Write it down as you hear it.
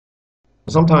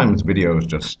Sometimes videos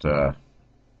just kind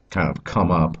of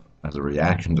come up as a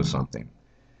reaction to something.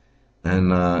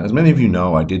 And as many of you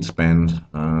know, I did spend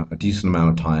a decent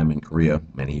amount of time in Korea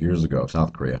many years ago,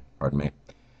 South Korea, pardon me.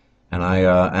 And I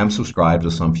am subscribed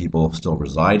to some people still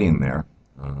residing there.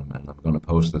 And I'm going to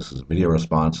post this as a video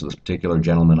response to this particular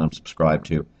gentleman I'm subscribed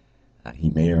to. He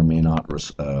may or may not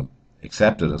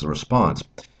accept it as a response.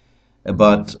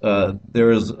 But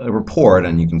there is a report,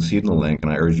 and you can see it in the link,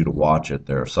 and I urge you to watch it.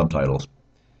 There are subtitles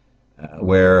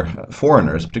where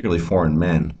foreigners, particularly foreign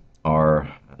men,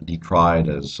 are decried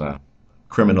as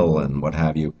criminal and what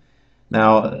have you.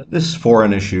 Now, this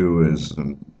foreign issue has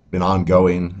been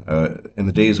ongoing. In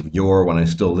the days of yore, when I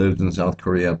still lived in South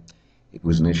Korea, it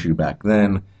was an issue back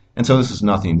then, and so this is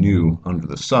nothing new under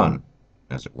the sun,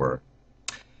 as it were.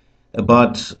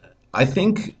 But I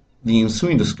think the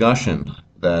ensuing discussion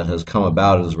that has come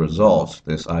about as a result,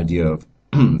 this idea of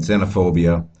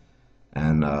xenophobia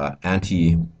and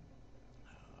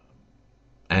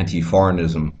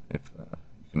anti-foreignism, if you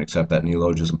can accept that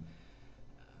neologism,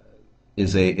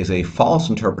 is a false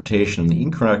interpretation, the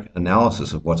incorrect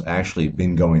analysis of what's actually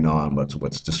been going on,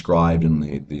 what's described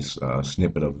in these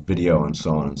snippet of video and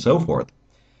so on and so forth.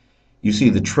 You see,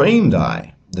 the trained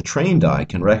eye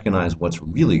can recognize what's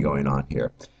really going on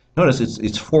here. Notice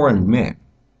it's foreign men.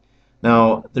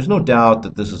 Now, there's no doubt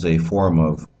that this is a form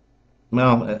of,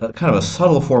 well, a kind of a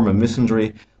subtle form of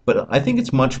misandry, but I think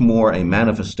it's much more a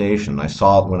manifestation. I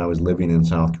saw it when I was living in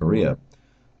South Korea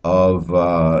of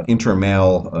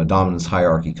inter-male dominance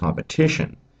hierarchy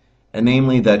competition, and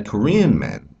namely that Korean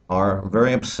men are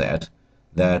very upset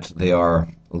that they are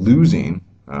losing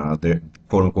their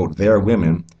quote unquote their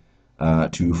women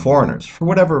to foreigners for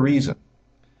whatever reason.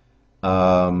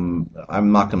 I'm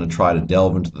not going to try to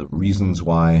delve into the reasons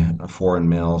why foreign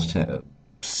males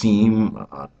seem,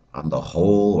 on the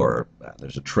whole, or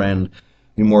there's a trend,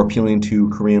 be more appealing to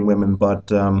Korean women,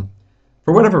 but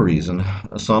for whatever reason,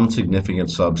 some significant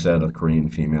subset of Korean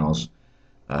females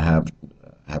have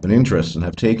an interest and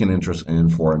have taken interest in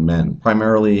foreign men,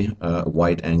 primarily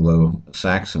white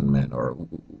Anglo-Saxon men or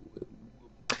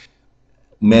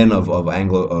men of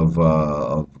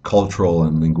cultural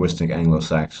and linguistic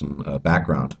Anglo-Saxon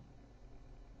background.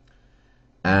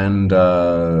 And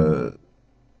to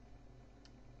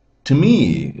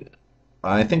me,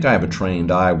 I think I have a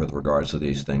trained eye with regards to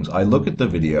these things. I look at the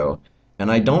video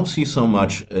and I don't see so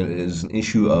much as an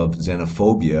issue of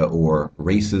xenophobia or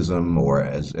racism, or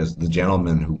as the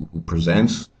gentleman who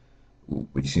presents,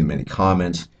 we've seen many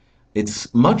comments.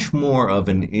 It's much more of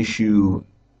an issue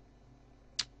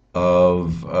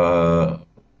of,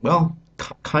 well,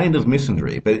 kind of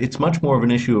misandry, but it's much more of an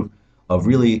issue of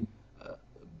really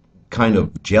kind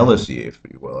of jealousy, if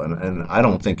you will, and I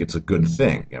don't think it's a good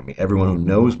thing. I mean, everyone who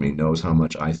knows me knows how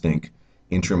much I think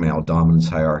intermale dominance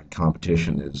hierarchy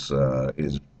competition is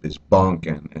bunk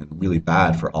and really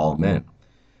bad for all men.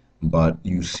 But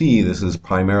you see, this is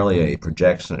primarily a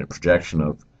projection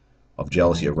of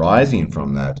jealousy arising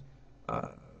from that uh,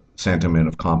 sentiment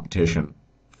of competition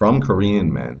from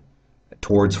Korean men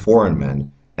towards foreign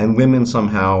men, and women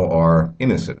somehow are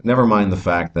innocent. Never mind the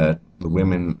fact that the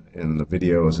women in the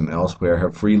videos and elsewhere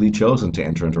have freely chosen to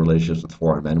enter into relationships with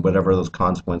foreign men, whatever those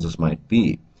consequences might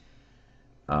be.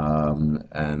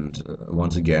 And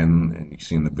once again, and you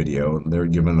see in the video, they're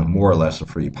given more or less a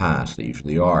free pass. They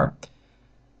usually are.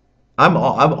 I'm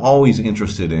always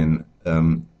interested in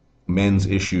men's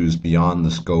issues beyond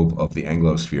the scope of the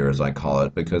Anglosphere, as I call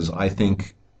it, because I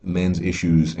think men's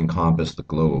issues encompass the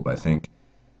globe. I think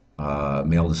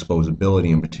male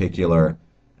disposability in particular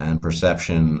and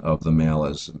perception of the male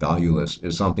as valueless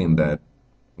is something that,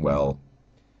 well,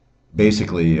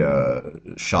 basically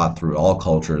shot through all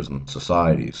cultures and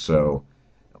societies. So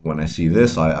when I see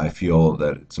this, I feel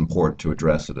that it's important to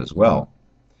address it as well.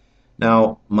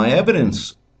 Now, my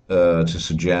evidence to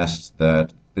suggest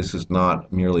that this is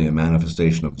not merely a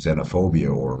manifestation of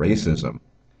xenophobia or racism,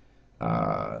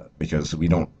 because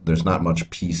there's not much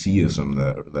PCism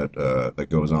that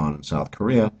goes on in South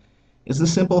Korea, is the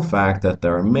simple fact that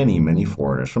there are many, many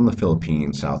foreigners from the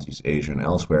Philippines, Southeast Asia, and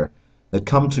elsewhere that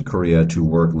come to Korea to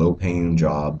work low-paying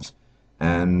jobs,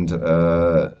 and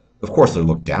of course they're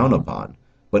looked down upon,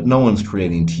 but no one's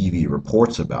creating TV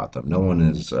reports about them. No one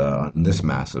is on this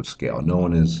massive scale. No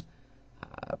one is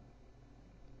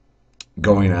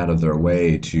going out of their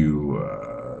way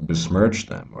to besmirch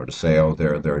them or to say, oh,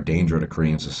 they're a danger to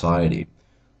Korean society,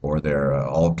 or they're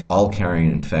all carrying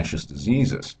infectious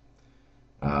diseases.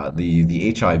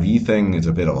 The HIV thing is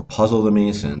a bit of a puzzle to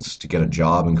me, since to get a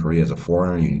job in Korea as a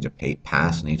foreigner, you need to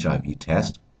pass an HIV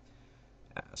test.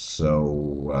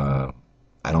 So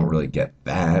I don't really get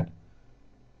that.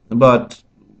 But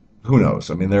who knows?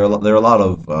 I mean, there are a lot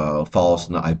of false,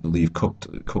 I believe,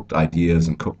 cooked ideas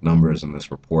and cooked numbers in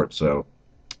this report. So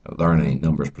there aren't any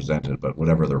numbers presented, but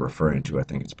whatever they're referring to, I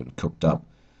think it's been cooked up.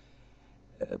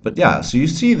 But yeah, so you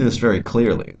see this very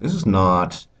clearly. This is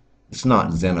not it's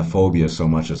not xenophobia so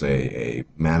much as a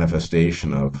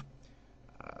manifestation of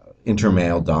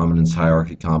intermale dominance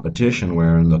hierarchy competition,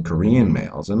 wherein the Korean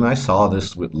males, and I saw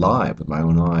this with my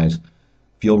own eyes,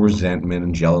 feel resentment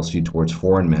and jealousy towards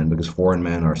foreign men because foreign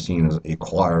men are seen as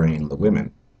acquiring the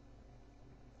women.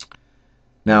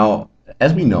 Now,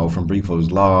 as we know from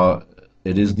Brieflow's law,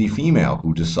 it is the female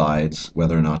who decides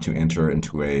whether or not to enter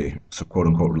into a quote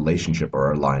unquote relationship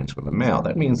or alliance with a male.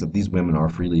 That means that these women are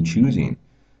freely choosing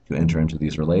to enter into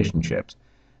these relationships.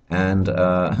 And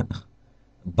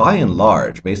by and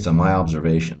large, based on my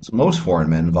observations, most foreign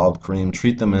men involved in Korean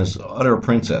treat them as utter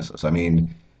princesses. I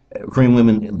mean, Korean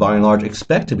women, by and large,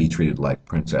 expect to be treated like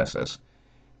princesses.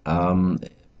 Um,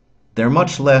 they're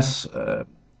much less.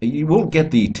 You won't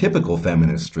get the typical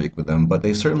feminist streak with them, but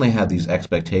they certainly have these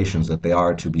expectations that they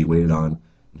are to be waited on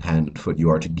hand and foot.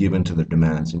 You are to give in to their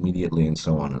demands immediately, and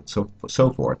so on and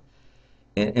so forth.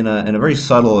 In a very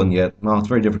subtle and yet, well, it's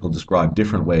very difficult to describe,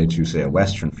 different way to say a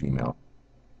Western female.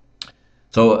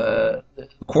 So,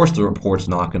 of course, the report's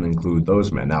not going to include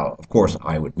those men. Now, of course,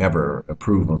 I would never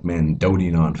approve of men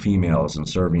doting on females and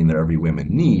serving their every women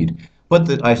need,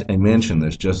 but I mentioned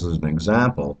this just as an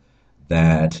example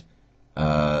that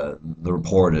the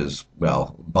report is,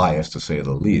 well, biased to say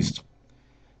the least.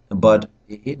 But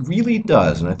it really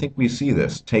does, and I think we see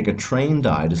this, take a trained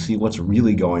eye to see what's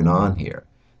really going on here.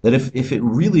 That if it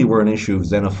really were an issue of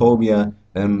xenophobia,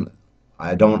 then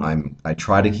I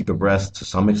try to keep abreast to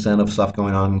some extent of stuff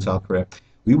going on in South Korea.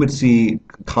 We would see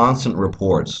constant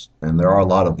reports, and there are a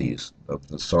lot of these, of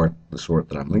the sort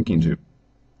that I'm linking to,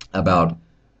 about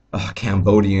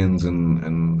Cambodians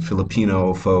and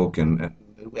Filipino folk and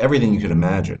everything you could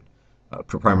imagine,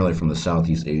 primarily from the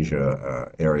Southeast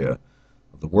Asia area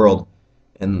of the world.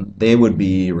 And they would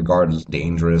be regarded as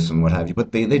dangerous and what have you,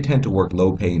 but they tend to work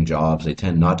low-paying jobs. They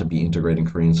tend not to be integrated in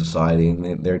Korean society,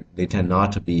 and they tend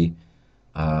not to be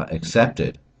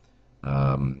accepted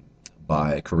um,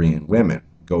 by Korean women.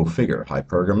 Go figure.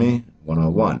 Hypergamy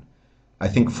 101. I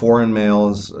think foreign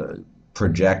males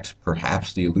project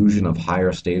perhaps the illusion of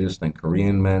higher status than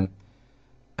Korean men,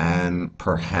 and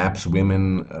perhaps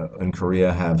women in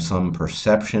Korea have some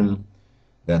perception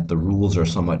that the rules are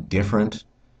somewhat different.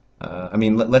 I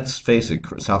mean, let's face it,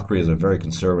 South Korea is a very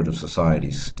conservative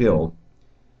society still.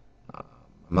 I'm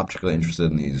not particularly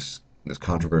interested in this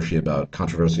controversy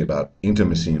about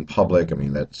intimacy in public. I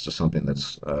mean, that's just something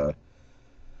that's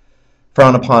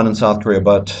frowned upon in South Korea.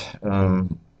 But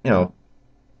you know,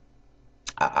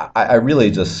 I really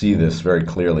just see this very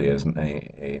clearly as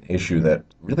an issue that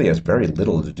really has very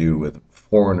little to do with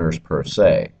foreigners per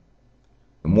se,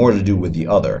 more to do with the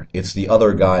other. It's the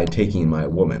other guy taking my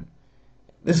woman.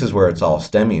 This is where it's all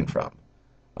stemming from.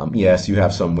 Yes, you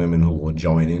have some women who will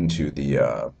join into the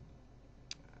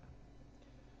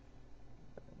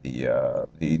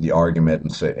argument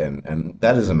and say, and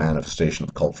that is a manifestation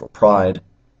of cultural pride.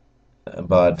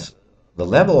 But the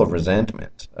level of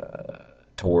resentment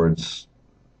towards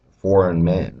foreign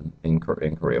men in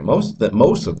Korea, most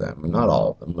of them, not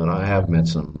all of them, and I have met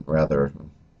some rather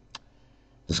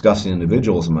disgusting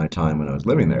individuals in my time when I was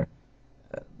living there.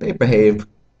 They behave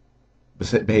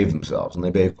themselves, and they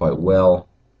behave quite well.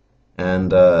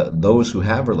 And those who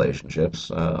have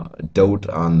relationships dote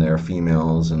on their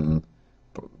females and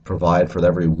provide for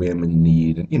every whim and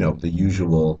need, and the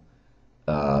usual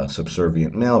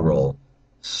subservient male role.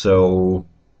 So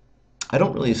I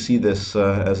don't really see this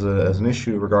as an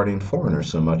issue regarding foreigners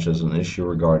so much as an issue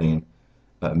regarding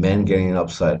men getting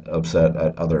upset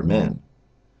at other men.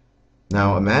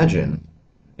 Now imagine,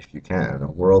 if you can,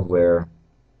 a world where,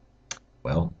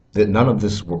 well, that none of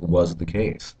this was the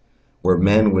case, where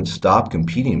men would stop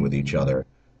competing with each other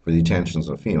for the attentions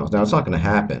of females. Now, it's not going to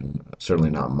happen, certainly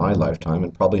not in my lifetime,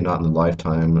 and probably not in the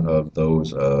lifetime of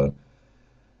those a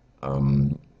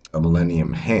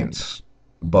millennium hence.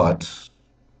 But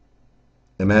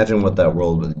imagine what that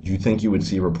world would. Do you think you would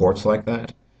see reports like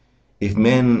that? If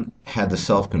men had the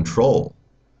self-control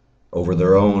over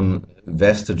their own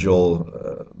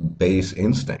vestigial base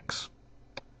instincts,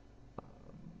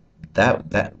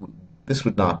 that this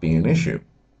would not be an issue.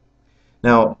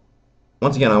 Now,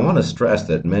 once again, I want to stress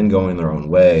that men going their own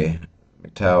way,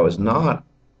 MGTOW, is not,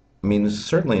 I mean, it's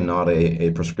certainly not a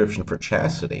prescription for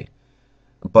chastity.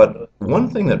 But one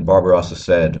thing that Barbarossa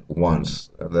said once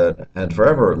that had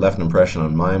forever left an impression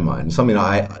on my mind, something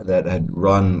that had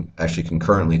run actually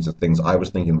concurrently to things I was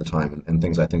thinking at the time and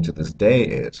things I think to this day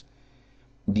is,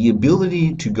 the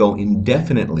ability to go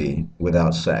indefinitely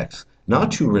without sex,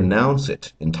 not to renounce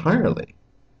it entirely,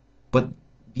 but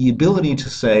the ability to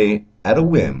say at a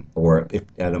whim or if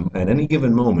at any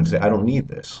given moment, say, I don't need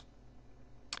this.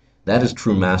 That is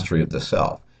true mastery of the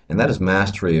self, and that is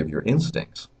mastery of your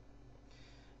instincts.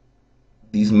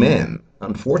 These men,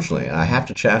 unfortunately, I have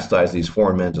to chastise these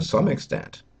foreign men to some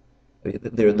extent.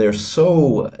 They're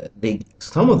so they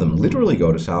some of them literally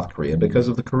go to South Korea because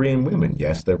of the Korean women.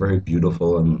 Yes, they're very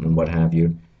beautiful and what have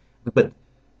you, but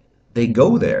they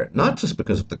go there not just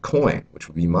because of the coin, which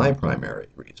would be my primary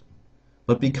reason,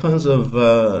 but because of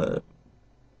the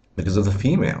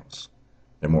females.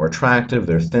 They're more attractive,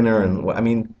 they're thinner, and I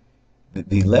mean,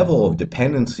 the level of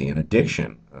dependency and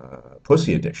addiction,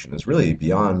 pussy addiction, is really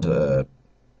beyond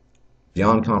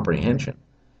comprehension.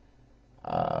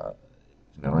 Uh,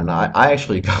 and I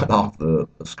actually got off the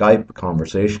Skype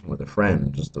conversation with a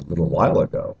friend just a little while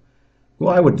ago, who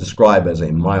I would describe as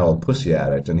a mild pussy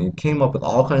addict, and he came up with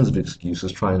all kinds of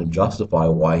excuses trying to justify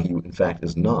why he, in fact,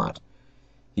 is not.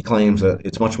 He claims that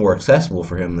it's much more accessible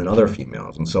for him than other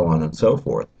females, and so on and so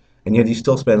forth. And yet he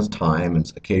still spends time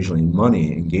and occasionally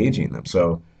money engaging them.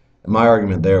 So my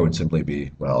argument there would simply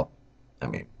be, well, I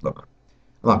mean, look,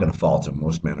 I'm not going to fault him.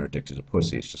 Most men are addicted to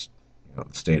pussy. It's just, the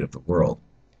state of the world.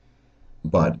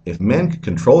 But if men could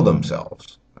control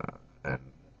themselves and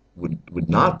would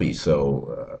not be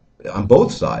so on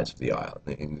both sides of the aisle,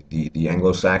 the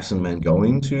Anglo-Saxon men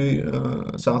going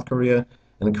to South Korea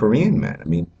and the Korean men, I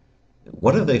mean,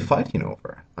 what are they fighting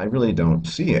over? I really don't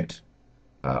see it.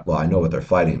 Well, I know what they're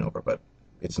fighting over, but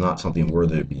it's not something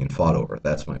worthy of being fought over.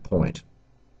 That's my point.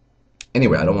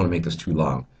 Anyway, I don't want to make this too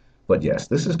long, but yes,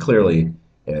 this is clearly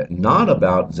not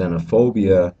about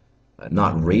xenophobia,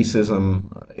 not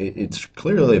racism. It's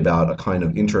clearly about a kind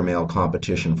of intermale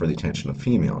competition for the attention of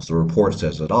females. The report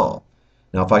says it all.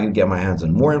 Now, if I could get my hands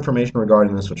on more information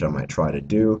regarding this, which I might try to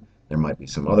do, there might be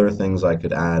some other things I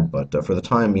could add, but for the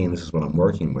time being, this is what I'm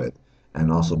working with,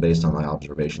 and also based on my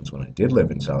observations when I did live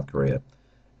in South Korea.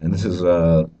 And this is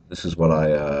what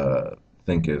I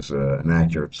think is an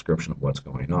accurate description of what's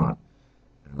going on.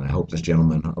 And I hope this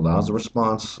gentleman allows a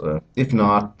response. If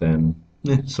not, then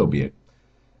so be it.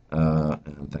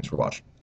 And thanks for watching.